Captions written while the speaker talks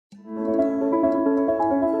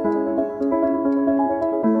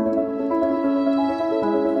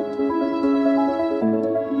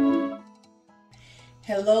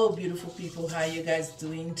Hello beautiful people, how you guys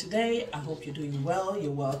doing today? I hope you're doing well.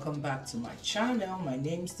 You're welcome back to my channel. My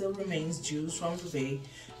name still remains Jules from the Bay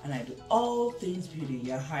and I do all things beauty.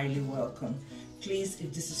 You're highly welcome. Please,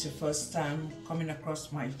 if this is your first time coming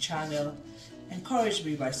across my channel, encourage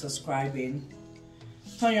me by subscribing.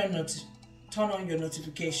 Turn on your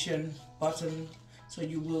notification button so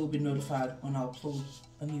you will be notified when I upload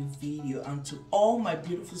a new video. And to all my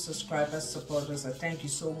beautiful subscribers, supporters, I thank you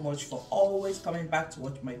so much for always coming back to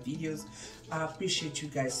watch my videos. I appreciate you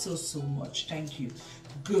guys so much. Thank you.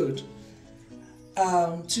 Good.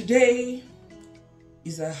 Today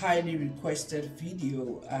is a highly requested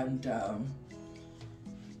video and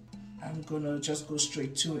I'm gonna just go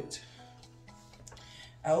straight to it.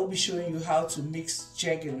 I will be showing you how to mix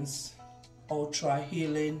Jergens Ultra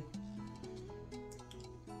Healing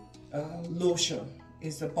lotion.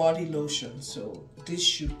 It's a body lotion, so this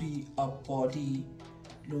should be a body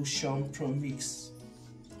lotion pro mix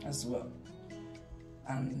as well.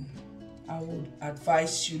 And I would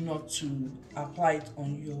advise you not to apply it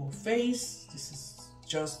on your face. This is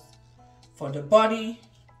just for the body,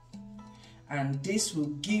 and this will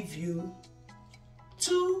give you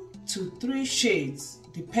 2 to 3 shades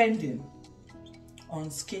depending on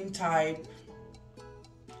skin type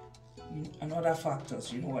and other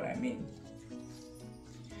factors, you know what I mean.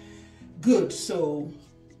 Good. So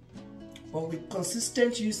but with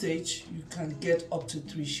consistent usage you can get up to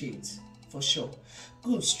 3 shades for sure.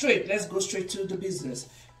 Good. Let's go straight to the business.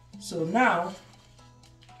 So now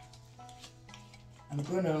I'm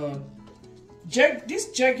gonna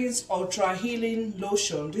this Jergens Ultra Healing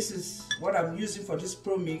Lotion. This is what I'm using for this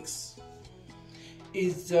pro mix.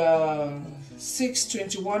 Is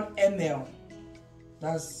 621 ml.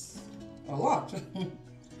 That's a lot.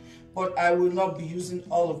 But I will not be using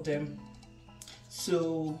all of them,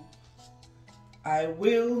 so I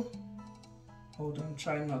will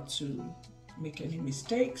try not to make any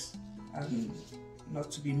mistakes and not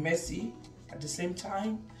to be messy at the same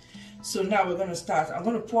time. So now we're going to start. I'm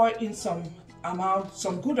going to pour in some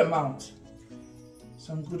good amount,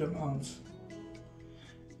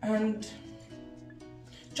 and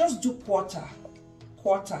just do quarter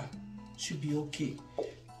should be okay.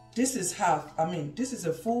 This is half. I mean, this is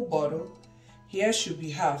a full bottle. Here should be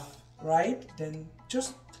half, right? Then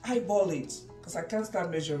just eyeball it, because I can't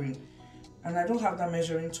start measuring, and I don't have that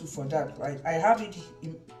measuring tool for that, right? I have it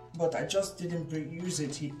but I just didn't use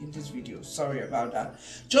it in this video. Sorry about that.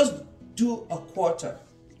 Just do a quarter.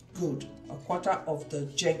 Good. A quarter of the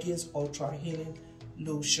Jergens Ultra Healing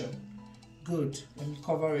Lotion. Good. Let me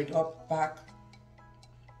cover it up back.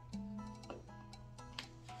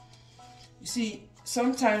 You see,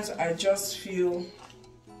 sometimes I just feel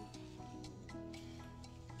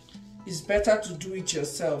it's better to do it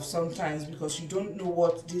yourself sometimes, because you don't know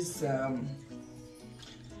what these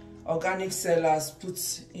organic sellers put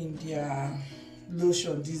in their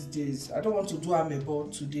lotion these days. I don't want to do amebo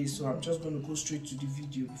today, so I'm just going to go straight to the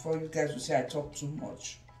video before you guys will say I talk too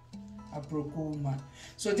much. A broke woman.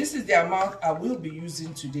 So this is the amount I will be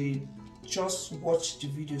using today. Just watch the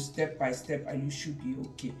video step by step and you should be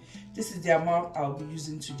okay. This is the amount I'll be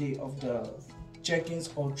using today of the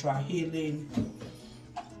Jergens Ultra Healing,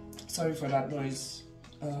 sorry for that noise,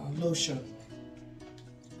 lotion.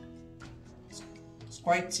 It's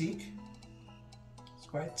quite thick. It's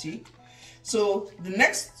quite thick. So the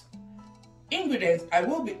next ingredient I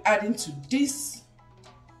will be adding to this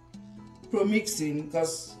pro mixing,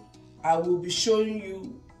 because I will be showing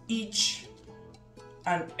you each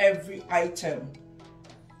and every item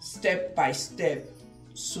step by step,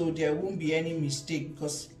 so there won't be any mistake,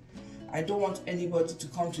 because I don't want anybody to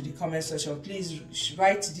come to the comment section, please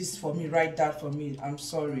write this for me, write that for me. I'm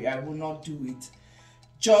sorry, I will not do it.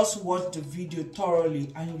 Just watch the video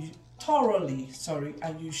thoroughly and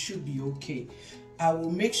you should be okay. I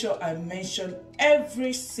will make sure I mention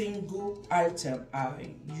every single item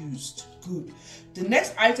I used. Good. The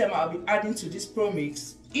next item I'll be adding to this pro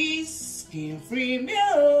mix is skin-free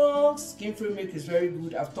milk. Skin-free milk is very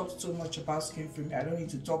good. I've talked so much about skin-free milk. I don't need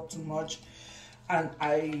to talk too much. And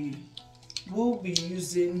I will be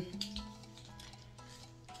using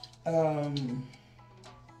in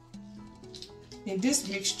this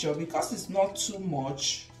mixture, because it's not too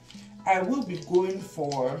much, I will be going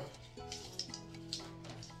for,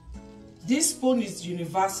 this spoon is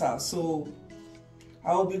universal, so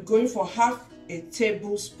I will be going for half a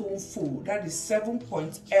tablespoonful. That is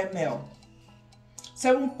 7.5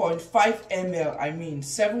 ml. I mean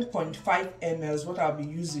 7.5 ml is what I'll be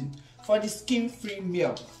using for the skin-free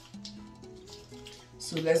milk.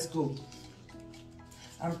 So let's go.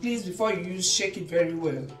 And please, before you use, shake it very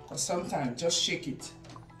well, because sometimes just shake it.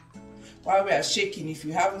 while we are shaking. If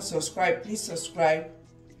you haven't subscribed, please subscribe,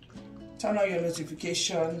 turn on your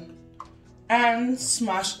notification, and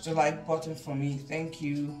smash the like button for me. Thank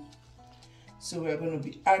you. So we're going to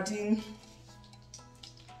be adding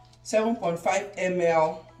 7.5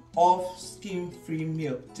 ml of skim-free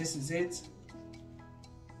milk. This is it.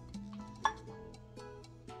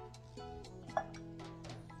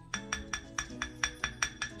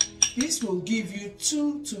 This will give you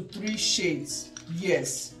 2 to 3 shades.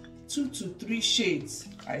 Yes, 2 to 3 shades,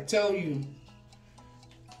 I tell you.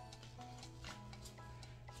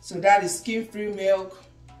 So that is skim-free milk.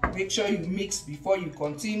 Make sure you mix before you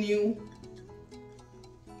continue.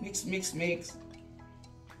 Mix, mix, mix.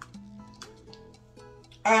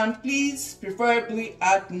 And please, preferably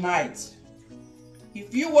at night.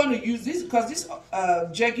 If you want to use this, because this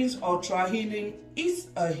Jergens Ultra Healing is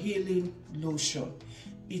a healing lotion.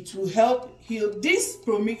 It will help heal. This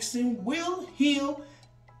promixing will heal,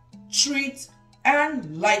 treat,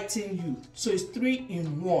 and lighten you. So it's 3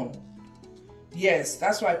 in 1. Yes,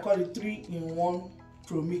 that's why I call it 3 in 1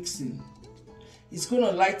 promixing. It's going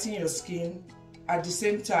to lighten your skin at the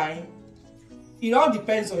same time. It all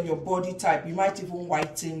depends on your body type. It might even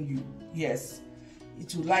whiten you. Yes,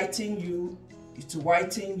 it will lighten you. It will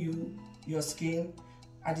whiten you, your skin.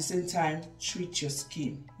 At the same time, treat your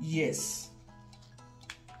skin. Yes.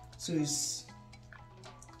 So it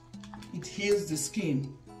heals the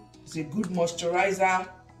skin. It's a good moisturizer.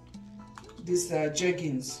 This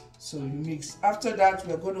Jergens. So you mix. After that,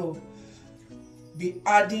 we're going to be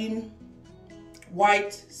adding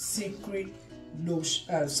White Secret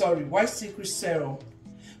lotion. White Secret serum.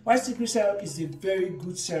 White Secret serum is a very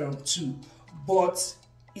good serum too, but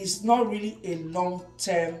it's not really a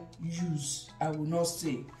long-term use. I will not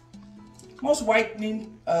say. Most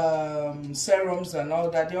whitening serums and all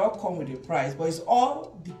that, they all come with a price, but it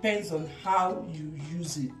all depends on how you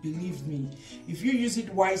use it. Believe me, if you use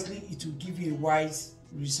it wisely, it will give you a wise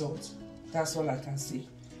result. That's all I can say.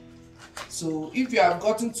 So if you have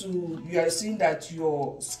gotten to, you are seeing that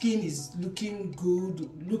your skin is looking good,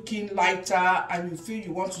 looking lighter, and you feel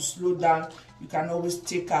you want to slow down, you can always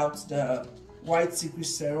take out the White Secret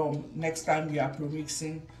serum next time you are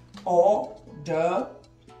promixing, or the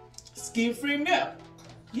skim-free milk.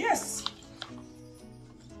 Yes.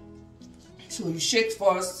 So you shake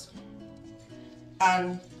first,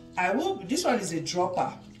 and this one is a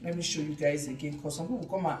dropper. Let me show you guys again, because some people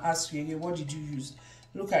come and ask you again, what did you use?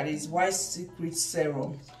 Look at it, it's White Secret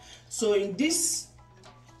serum. So in this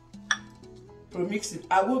promixing,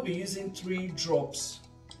 I will be using 3 drops.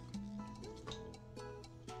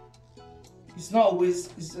 It's not always,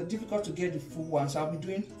 it's difficult to get the full one, so I'll be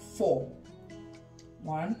doing 4.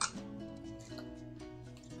 1,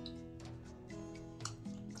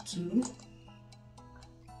 2,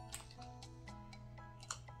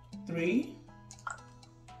 3,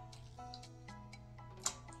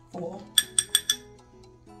 4,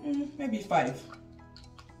 maybe 5.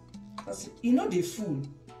 Because you know the full.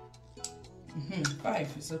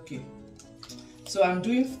 5 is okay. So I'm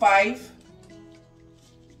doing 5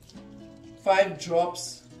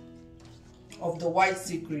 drops of the White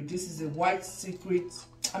Secret. This is a White Secret.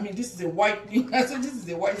 This is a white. So this is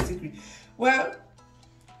a White Secret. Well,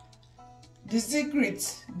 the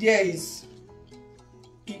secret there is,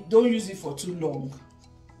 don't use it for too long.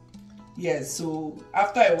 Yes, so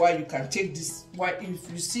after a while you can take this.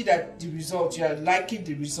 If you see that the result, you are liking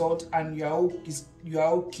the result, and you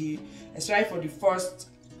are okay, especially for the first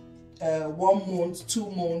 1 month,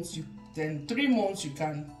 2 months, then 3 months, you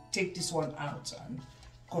can take this one out and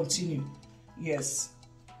continue. Yes,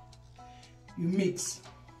 you mix.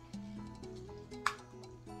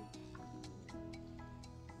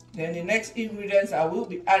 Then the next ingredients I will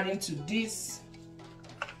be adding to this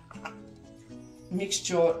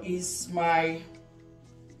mixture is my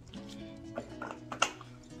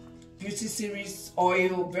Beauty Series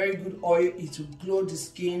oil. Very good oil. It will glow the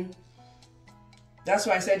skin. That's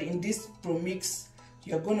why I said in this promix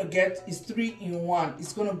you're going to get is 3 in 1.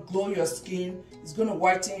 It's going to glow your skin, it's going to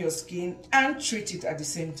whiten your skin, and treat it at the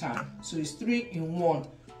same time. So it's 3 in 1.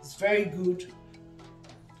 It's very good.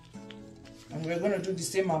 And we're going to do the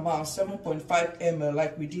same amount, 7.5 ml,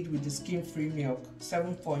 like we did with the skim-free milk.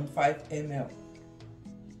 7.5 ml.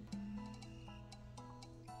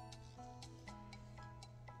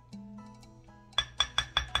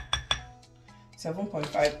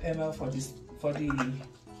 7.5 ml for the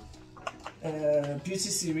Beauty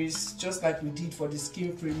Series, just like we did for the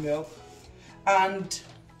skim-free milk. And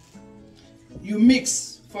you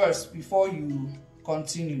mix first before you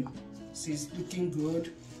continue. See, it's looking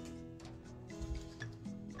good.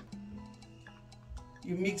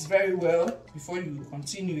 you mix very well before you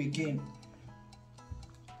continue again.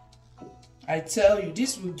 I tell you,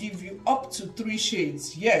 this will give you up to 3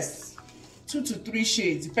 shades. Yes, 2 to 3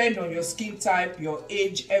 shades, depending on your skin type, your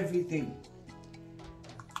age, everything.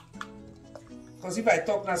 Because if I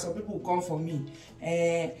talk now, some people will come for me.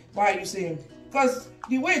 Why are you saying? Because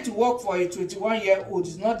the way to work for a 21-year-old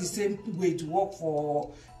is not the same way to work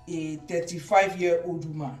for a 35-year-old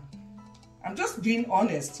woman. I'm just being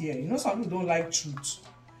honest here. You know, some people don't like truth.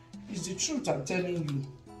 It's the truth I'm telling you.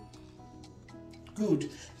 Good.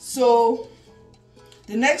 So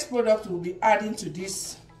the next product we'll be adding to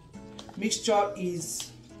this mixture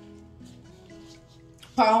is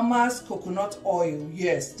Palmer's coconut oil.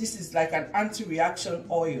 Yes, this is like an anti-reaction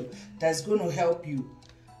oil that's going to help you.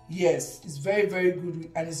 Yes, it's very, very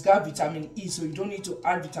good, and it's got vitamin E, so you don't need to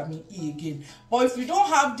add vitamin E again. But if you don't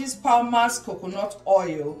have this Palmer's coconut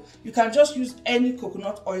oil, you can just use any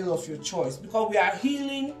coconut oil of your choice, because we are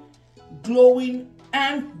healing, glowing,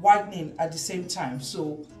 and whitening at the same time.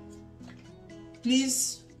 So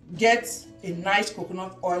please get a nice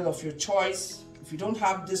coconut oil of your choice. If you don't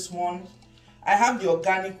have this one, I have the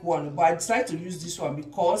organic one, but I decided to use this one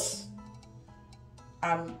because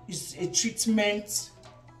it's a treatment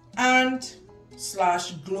and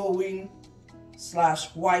slash glowing slash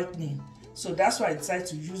whitening. So that's why I decided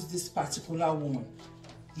to use this particular one.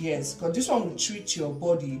 Yes, because this one will treat your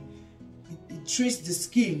body. It treats the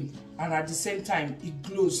skin, and at the same time it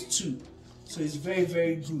glows too. So it's very,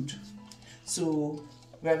 very good. So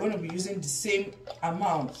we are going to be using the same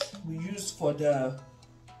amount we used for the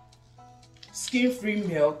skin-free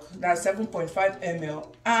milk, that's 7.5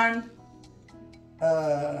 ml, and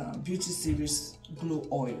Beauty Series Glow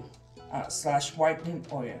Oil slash whitening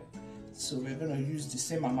oil. So we're going to use the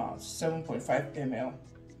same amount, 7.5 ml.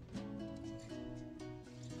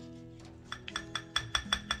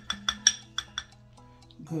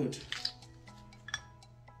 Good.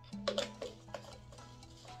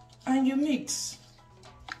 And you mix.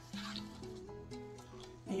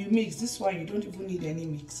 And you mix. This one you don't even need any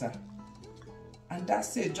mixer. And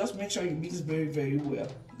that's it. Just make sure you mix very, very well.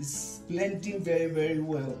 It's blending very, very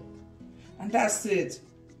well. And that's it.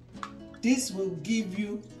 This will give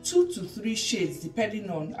you 2 to 3 shades depending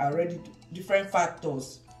on already different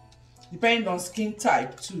factors, depending on skin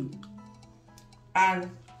type too. And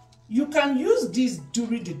you can use this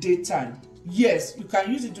during the daytime. Yes, you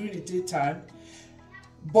can use it during the daytime,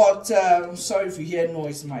 but sorry if you hear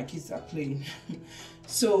noise, my kids are playing.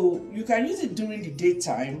 So you can use it during the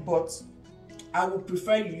daytime, but I would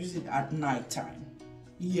prefer you use it at night time.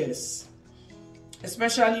 Yes,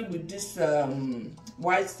 especially with this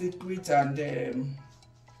White Secret and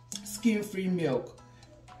skin-free milk.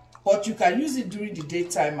 But you can use it during the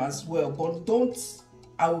daytime as well, but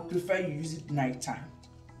I would prefer you use it nighttime.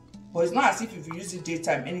 But it's not as if you use it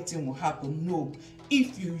daytime anything will happen. No,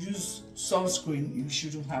 if you use sunscreen, you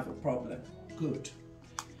shouldn't have a problem. Good.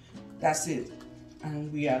 That's it.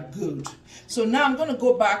 And we are good. So now I'm going to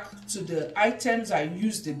go back to the items I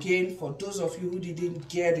used again for those of you who didn't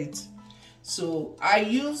get it. So I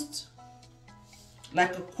used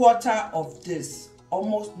like a quarter of this,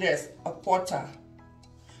 almost this, a quarter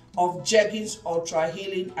of Jergens Ultra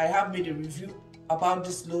Healing. I have made a review about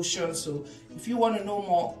this lotion, so if you want to know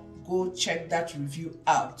more, go check that review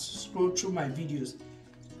out. Scroll through my videos.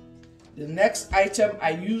 The next item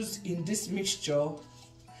I used in this mixture,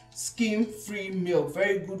 skin-free milk,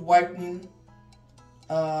 very good whitening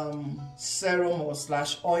serum or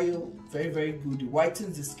slash oil, very, very good. It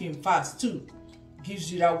whitens the skin fast too,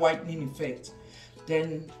 gives you that whitening effect.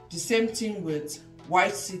 Then the same thing with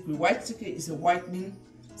White Secret. White Secret is a whitening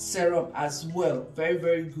serum as well, very,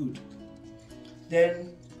 very good.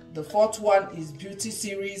 Then the fourth one is Beauty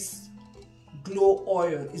Series Glow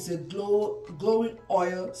Oil. It's a glowing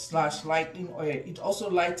oil slash lightening oil. It also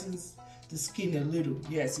lightens the skin a little.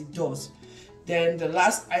 Yes, it does. Then the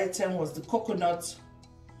last item was the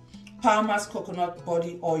Palmer's coconut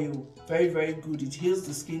body oil. Very, very good. It heals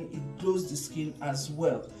the skin, it glows the skin as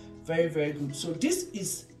well. Very, very good. So this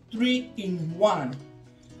is 3-in-1.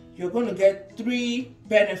 You're going to get 3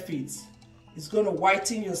 benefits. It's going to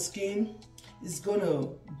whiten your skin, it's going to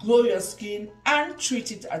glow your skin, and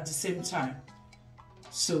treat it at the same time.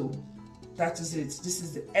 So that is it. This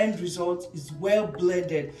is the end result. It's well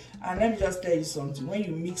blended. And let me just tell you something. When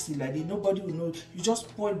you mix it like that, nobody will know. You just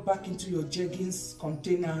pour it back into your Jergens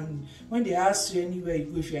container, and when they ask you anywhere you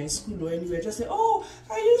go, if you're in school or anywhere, just say, oh,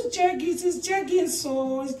 I use Jergens. It's Jergens,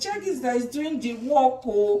 so it's Jergens that is doing the work.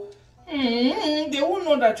 Oh, they won't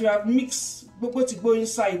know that you have mixed. But to go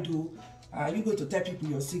inside, though, you go to tell people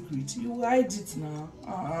your secret. You hide it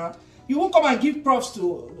now. You won't come and give props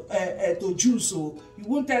to juice, so you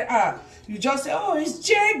won't tell you just say, oh, it's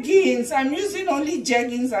Jergens, I'm using only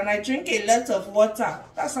Jergens and I drink a lot of water.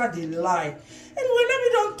 That's how they lie. Anyway, let me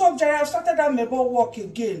don't talk, Jerry. I've started that mebo walk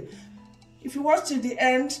again. If you watch till the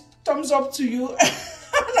end, thumbs up to you.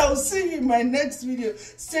 And I'll see you in my next video.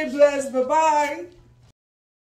 Stay blessed. Bye bye.